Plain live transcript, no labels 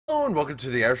Hello and welcome to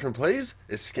the Irishman Plays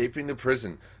Escaping the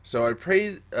Prison. So I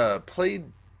played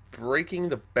Breaking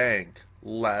the Bank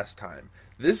last time.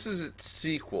 This is its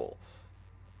sequel.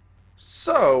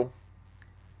 So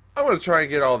I'm going to try and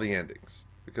get all the endings,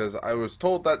 because I was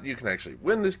told that you can actually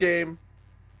win this game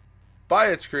by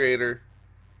its creator,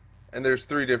 and there's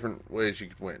 3 different ways you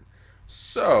could win.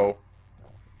 So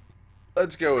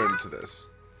let's go into this.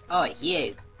 Oh,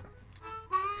 you.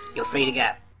 You're free to go.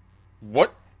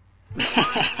 What?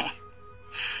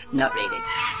 Not really.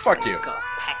 Fuck you. I've got a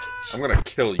package. I'm gonna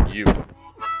kill you.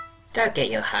 Don't get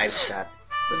your hopes up.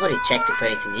 We've already checked it for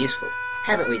anything useful.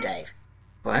 Haven't we, Dave?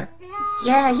 What?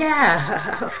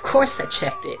 Yeah, of course I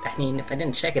checked it. I mean, if I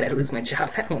didn't check it, I'd lose my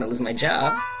job. I don't want to lose my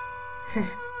job.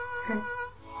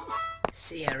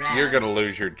 See you around. You're gonna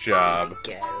lose your job.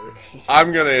 Go.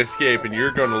 I'm gonna escape and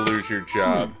you're gonna lose your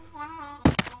job.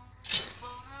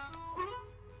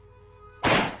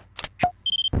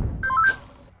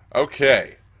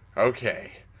 Okay.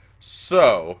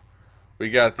 So, we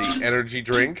got the energy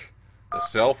drink, the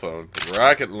cell phone, the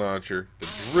rocket launcher, the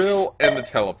drill, and the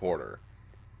teleporter.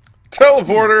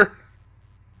 Teleporter!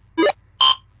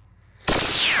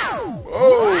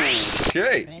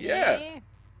 Okay, yeah.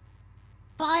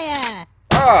 Fire!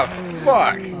 Ah,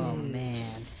 fuck! Oh man.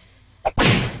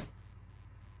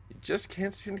 You just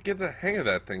can't seem to get the hang of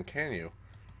that thing, can you?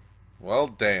 Well,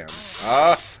 damn.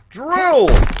 Drill!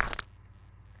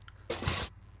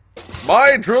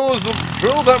 My drill is the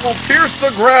drill that will pierce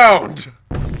the ground!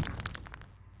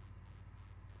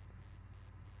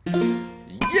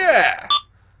 Yeah!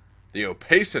 The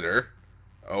opacitor.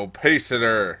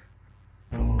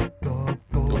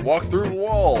 You'll walk through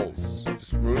walls.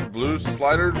 Just move the blue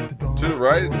slider to the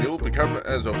right and you'll become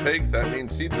as opaque, that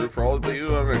means see-through, for all of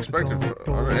you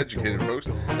uneducated folks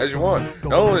as you want.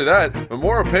 Not only that, the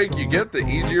more opaque you get, the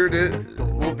easier it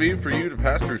will be for you to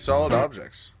pass through solid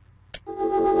objects.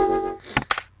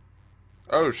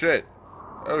 Oh shit.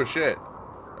 Oh shit.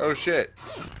 Oh shit.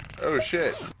 Oh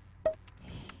shit.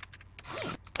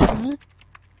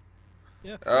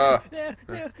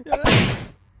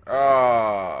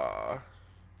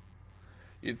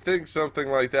 You'd think something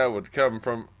like that would come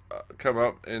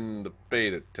up in the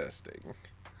beta testing.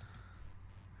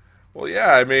 Well,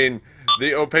 yeah, I mean,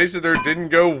 the opacitor didn't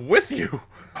go with you.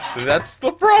 That's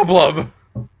the problem.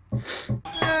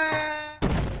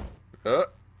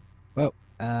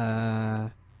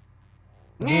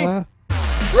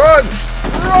 Run!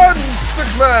 Run,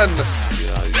 Stickman!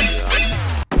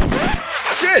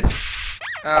 Shit!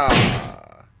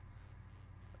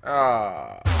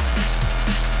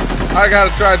 I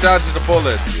gotta try dodging the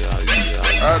bullets.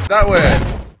 That way.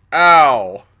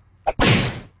 Ow.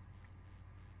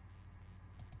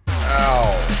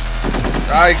 Ow.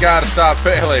 I gotta stop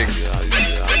failing.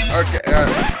 Okay,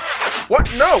 what?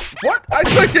 No! What? I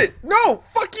clicked it! No!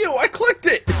 Fuck you! I clicked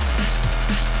it!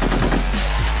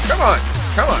 Come on!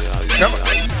 Come on! Come on!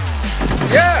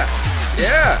 Yeah!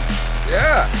 Yeah!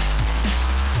 Yeah!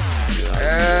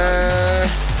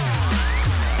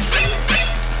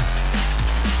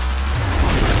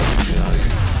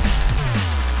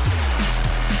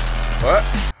 What?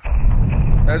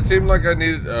 That seemed like I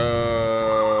needed,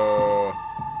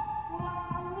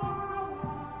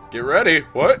 Get ready.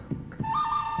 What?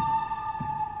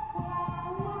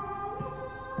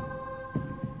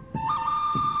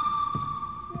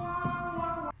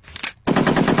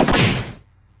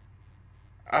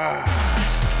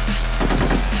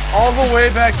 All the way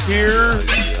back here?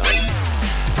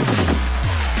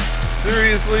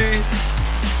 Seriously?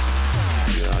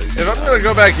 If I'm gonna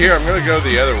go back here, I'm gonna go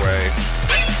the other way.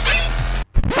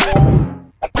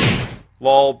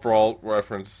 LOL brawl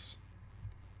reference.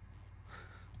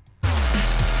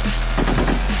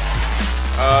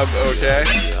 Okay.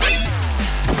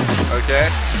 Okay.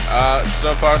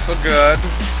 So far so good.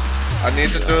 I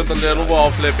need to do the little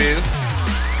wall flippies.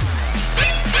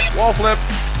 Wall flip!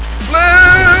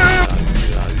 Flip!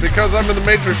 Because I'm in the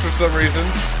Matrix for some reason.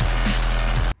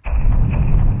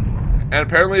 And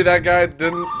apparently that guy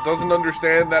doesn't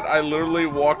understand that I literally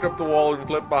walked up the wall and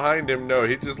flipped behind him. No,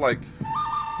 he just like...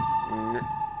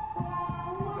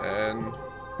 And...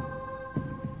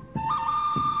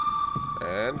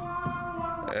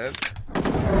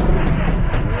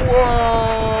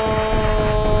 Whoa!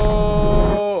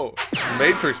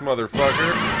 Matrix,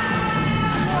 motherfucker.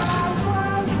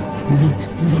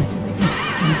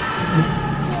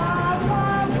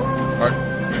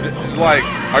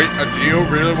 Do you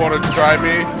really want to try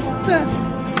me?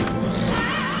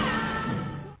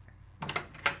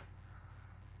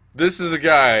 This is a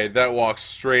guy that walks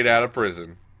straight out of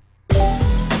prison.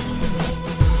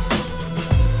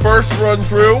 First run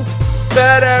through,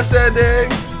 badass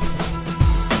ending.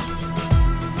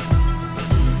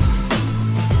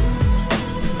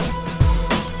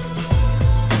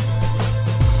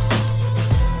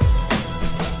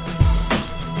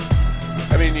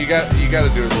 gotta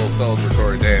do a little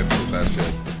celebratory dance with that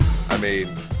shit. I mean,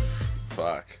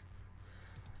 fuck.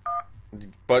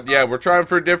 But yeah, we're trying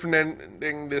for a different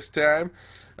ending this time.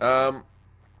 Rocket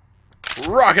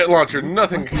launcher,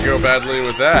 nothing can go badly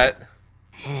with that.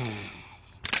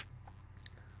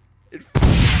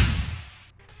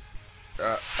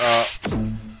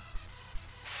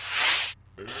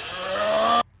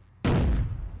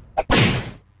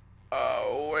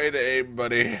 Way to aim,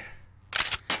 buddy.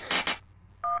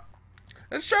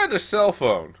 Let's try the cell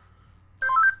phone.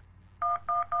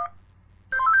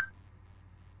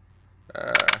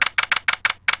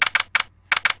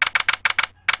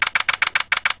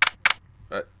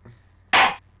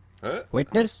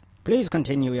 Witness, please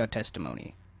continue your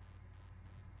testimony.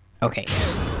 Okay.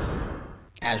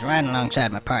 I was riding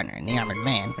alongside my partner in the armored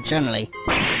van, but suddenly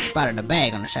spotted a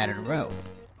bag on the side of the road.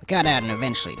 We got out and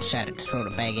eventually decided to throw the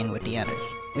bag in with the others.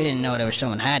 We didn't know there was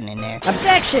someone hiding in there.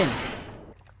 Objection!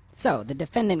 So, the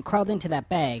defendant crawled into that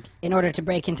bag in order to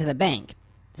break into the bank.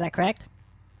 Is that correct?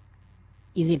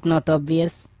 Is it not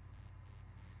obvious?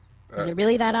 Is it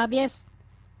really that obvious?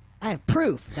 I have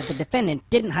proof that the defendant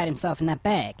didn't hide himself in that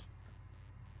bag.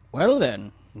 Well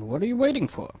then, what are you waiting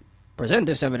for? Present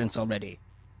this evidence already.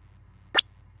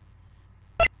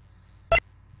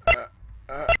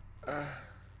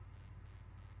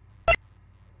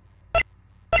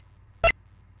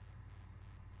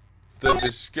 The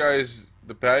disguise,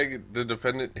 the bag the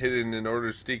defendant hid in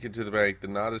order to sneak into the bank. The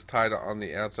knot is tied on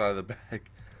the outside of the bag.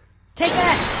 Take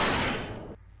that!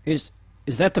 Is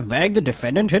that the bag the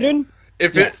defendant hid in?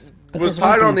 If Yes, it but was there's one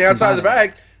tied thing on the that's outside of the bothering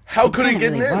bag, how could he If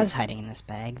get really in? was hiding in this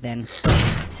bag, then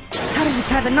how did he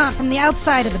tie the knot from the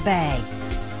outside of the bag?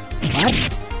 What?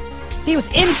 If he was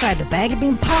inside the bag, it'd be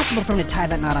impossible for him to tie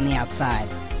that knot on the outside.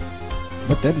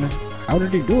 But then, how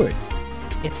did he do it?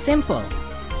 It's simple.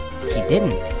 He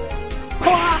didn't.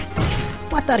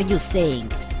 What are you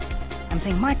saying? I'm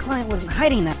saying my client wasn't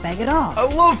hiding in that bag at all. I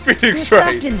love He was Phoenix stuffed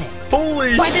Wright. in there.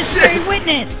 Holy By this shit! very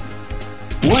witness!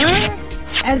 What?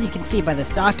 As you can see by this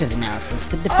doctor's analysis,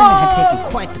 the defendant had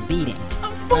taken quite the beating.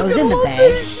 While he was in the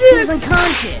bag, he was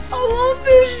unconscious. I love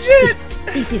this shit!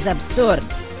 This is absurd.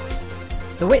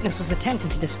 The witness was attempting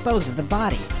to dispose of the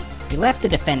body. He left the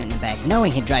defendant in the bag,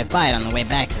 knowing he'd drive by it on the way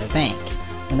back to the bank.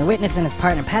 When the witness and his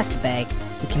partner passed the bag,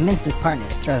 he convinced his partner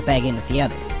to throw the bag in with the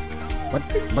others.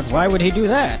 But why would he do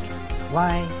that?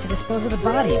 Why, to dispose of the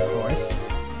body, of course.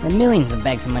 There were millions of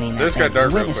bags of money in that This bag. got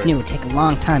dark The real witness quick. knew it would take a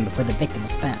long time before the victim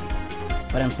was found.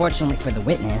 But unfortunately for the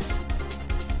witness,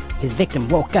 his victim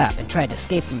woke up and tried to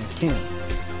escape from his tomb.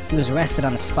 He was arrested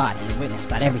on the spot, and the witness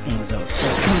thought everything was over. So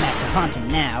it's come back to haunt him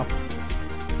now.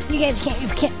 You guys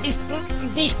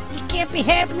this can't be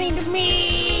happening to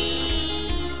me!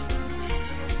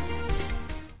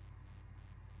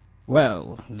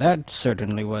 Well, that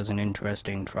certainly was an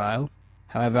interesting trial.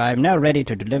 However, I am now ready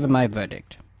to deliver my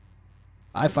verdict.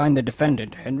 I find the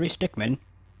defendant, Henry Stickmin.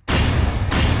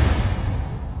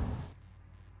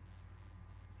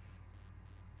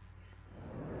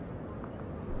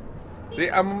 See,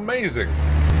 I'm amazing.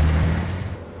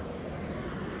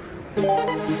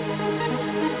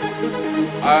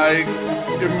 I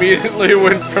immediately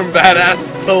went from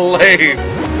badass to lame.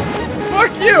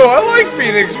 Fuck you, I like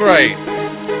Phoenix Wright.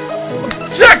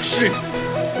 Objection!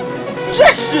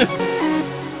 Objection!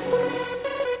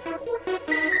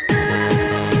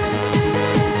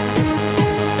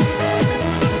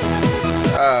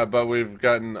 But we've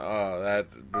gotten that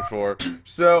before.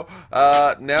 So,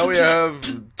 now we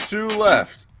have 2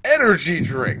 left. Energy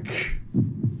drink.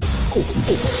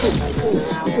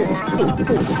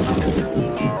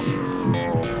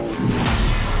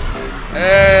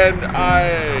 And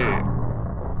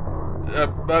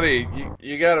buddy,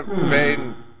 you got a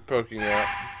vein poking out.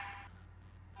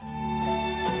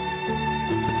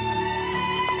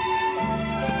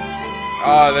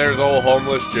 Ah, there's old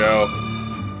homeless Joe.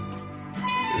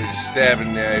 With his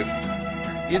stabbing knife.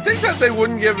 You'd think that they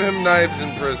wouldn't give him knives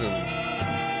in prison.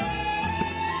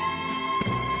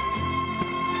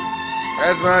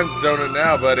 That's mine donut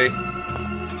now, buddy.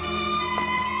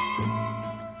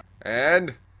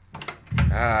 And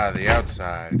the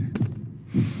outside.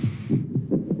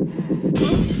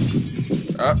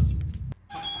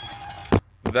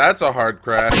 That's a hard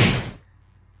crash.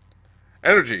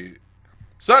 Energy.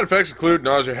 Side effects include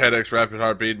nausea, headaches, rapid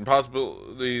heartbeat, and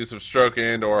possibilities of stroke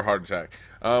and or heart attack.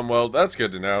 Well, that's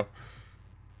good to know.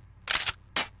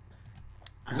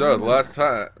 So, the last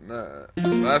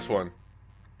one.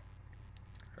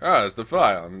 It's the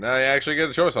file. Now you actually get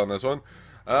a choice on this one.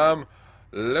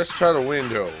 Let's try the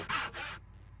window.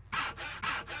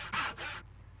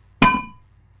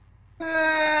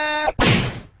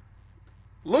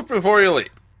 Look before you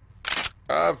leap.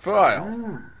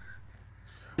 File.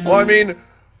 Well, I mean,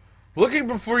 looking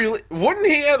before you... Wouldn't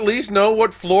he at least know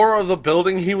what floor of the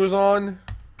building he was on?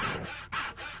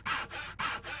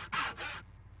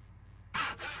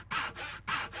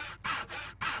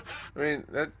 I mean,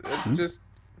 that's just...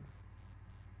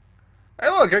 Hey,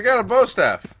 look, I got a bow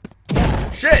staff.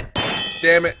 Shit!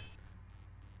 Damn it.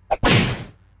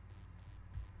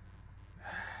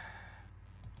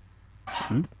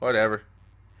 Whatever.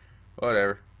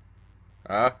 Whatever.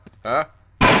 Ah!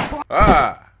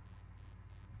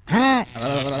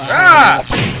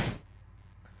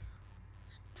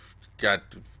 God,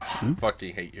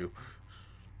 fucking hate you.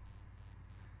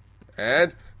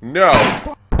 And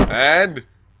no. And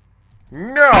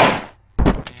no.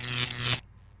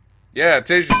 Yeah,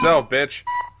 taste yourself, bitch.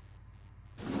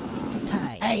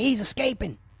 Hey, he's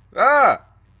escaping. Ah!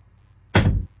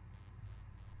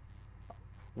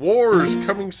 Wars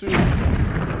coming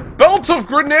soon. Belt of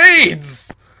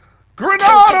grenades!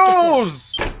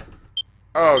 Grenados!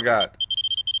 Oh god.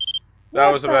 That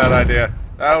was a bad idea.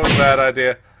 That was a bad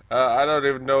idea. I don't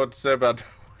even know what to say about that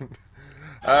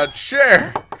one.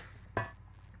 Chair!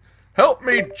 Help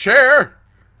me, chair!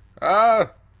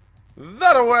 That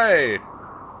away!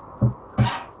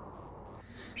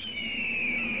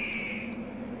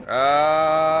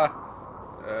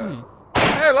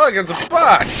 Hey, look, it's a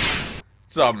box!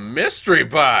 It's a mystery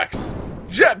box!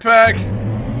 Jetpack!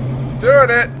 Doing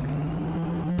it!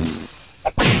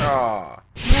 Aw.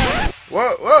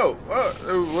 Whoa!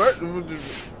 What?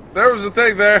 There was a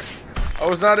thing there. I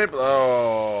was not able.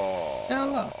 Oh. Oh,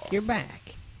 look, you're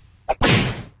back.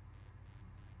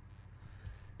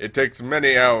 It takes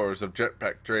many hours of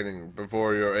jetpack training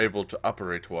before you're able to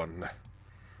operate one.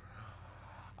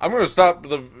 I'm gonna stop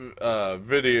the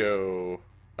video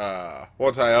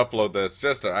once I upload this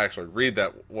just to actually read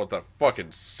what that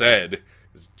fucking said.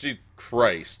 Jesus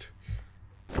Christ.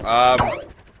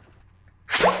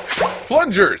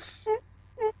 Plungers!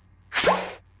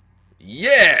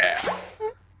 Yeah!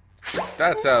 'Cause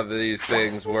that's how these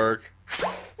things work.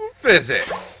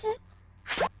 Physics!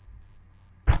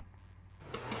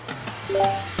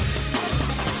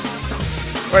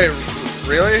 Wait,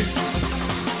 really?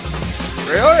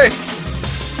 Really?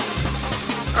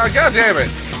 Oh, god damn it.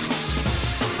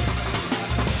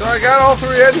 So I got all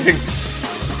 3 endings.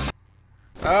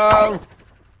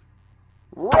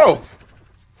 Rope!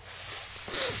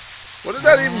 What did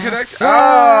that even connect?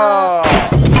 Oh!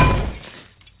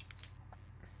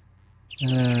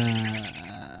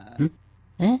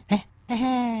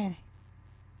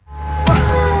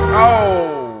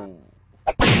 Oh!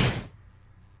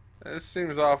 This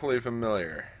seems awfully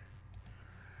familiar.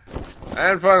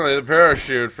 And finally, the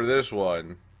parachute for this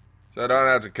one. So I don't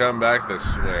have to come back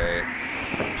this way.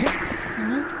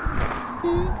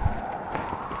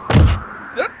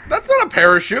 That's not a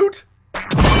parachute!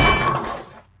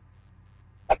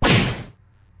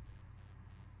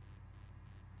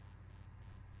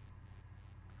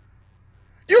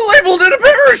 You labeled it a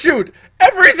parachute!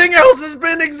 Everything else has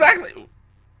been exactly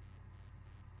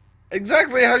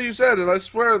how you said it. I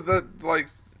swear that, like,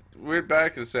 wait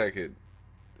back a second.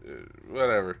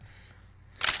 Whatever.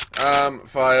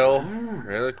 File.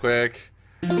 Really quick.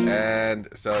 And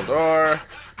cell door.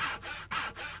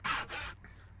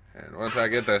 And once I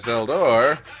get that cell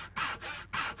door,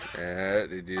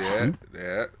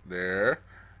 there,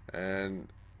 and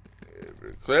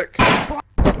click,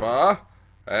 ba-ba,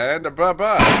 and a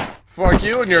ba-ba. Fuck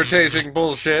you and your tasting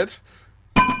bullshit.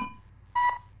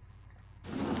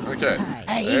 Okay.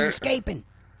 Hey, he's escaping.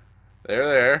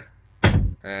 There.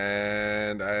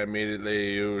 And I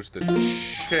immediately use the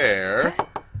chair,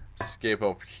 escape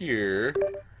up here,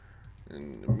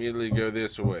 and immediately go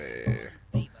this way.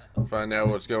 Find out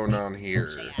what's going on here.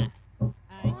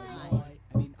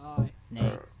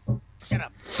 Nay. Shut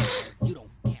up. You don't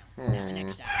count. Now the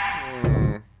next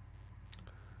time.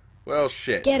 Well,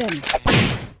 shit. Get him.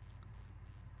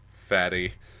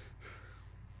 Fatty.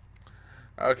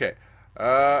 Okay.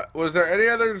 Was there any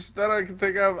others that I can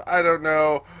think of? I don't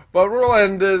know. But we'll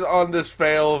end it on this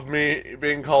fail of me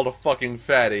being called a fucking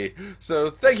fatty. So,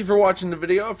 thank you for watching the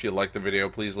video. If you liked the video,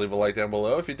 please leave a like down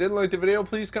below. If you didn't like the video,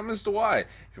 please comment as to why.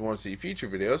 If you want to see future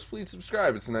videos, please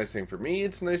subscribe. It's a nice thing for me.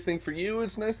 It's a nice thing for you.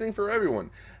 It's a nice thing for everyone.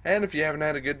 And if you haven't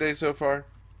had a good day so far,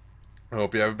 I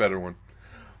hope you have a better one.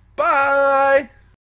 Bye!